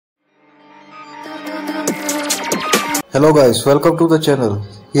Hello guys, welcome to the channel.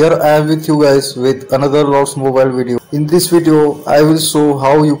 Here I am with you guys with another Lost Mobile video. In this video, I will show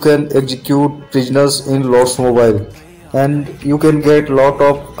how you can execute prisoners in Lost Mobile, and you can get lot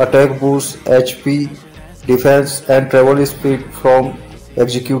of attack boost, HP, defense and travel speed from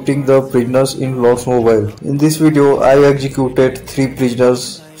executing the prisoners in Lost Mobile. In this video, I executed 3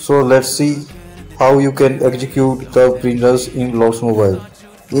 prisoners, so let's see how you can execute the prisoners in Lost Mobile.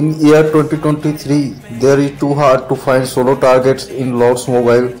 In year 2023, there is too hard to find solo targets in Lost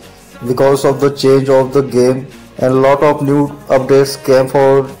Mobile because of the change of the game, and lot of new updates came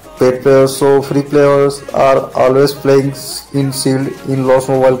for paid players, so free players are always playing in Shield in Lost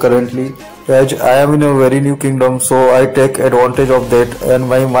Mobile currently. As I am in a very new kingdom, so I take advantage of that, and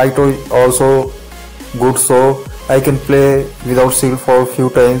my might is also good, so I can play without Shield for a few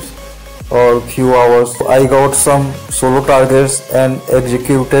times or few hours. I got some solo targets and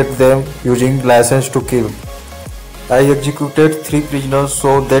executed them using license to kill. I executed 3 prisoners,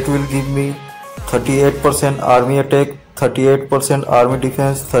 so that will give me 38% army attack, 38% army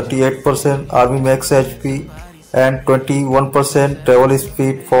defense, 38% army max HP and 21% travel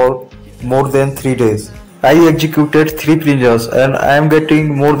speed for more than 3 days. I executed 3 prisoners and I am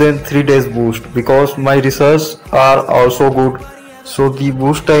getting more than 3 days boost because my research are also good, so the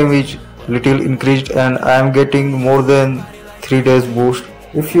boost time is little increased and I am getting more than 3 days boost.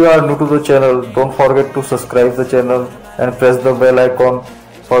 If you are new to the channel, don't forget to subscribe the channel and press the bell icon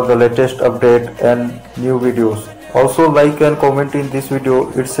for the latest update and new videos. Also like and comment in this video,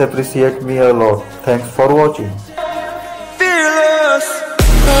 it's appreciate me a lot. Thanks for watching.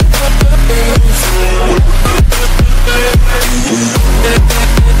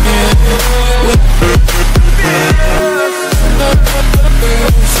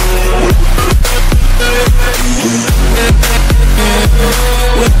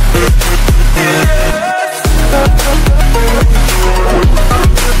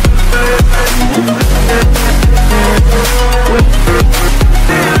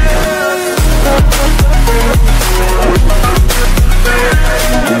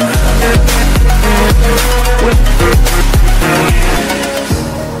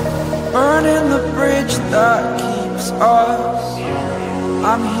 Burning the bridge that keeps us.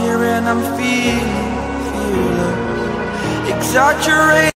 I'm here and I'm feeling, exaggerate.